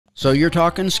So you're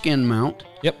talking skin mount.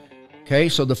 Yep. Okay,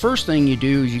 so the first thing you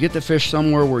do is you get the fish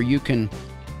somewhere where you can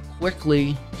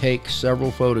quickly take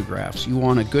several photographs. You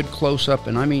want a good close-up,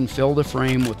 and I mean fill the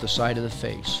frame with the side of the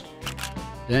face.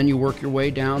 Then you work your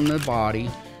way down the body,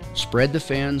 spread the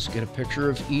fins, get a picture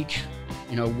of each,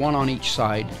 you know, one on each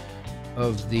side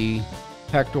of the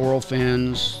pectoral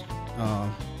fins,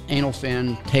 anal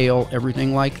fin, tail,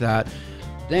 everything like that.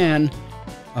 Then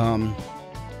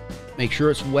make sure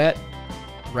it's wet,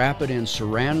 wrap it in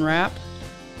saran wrap,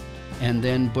 and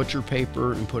then butcher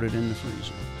paper and put it in the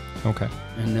freezer. Okay.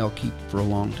 And they'll keep for a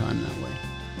long time that way.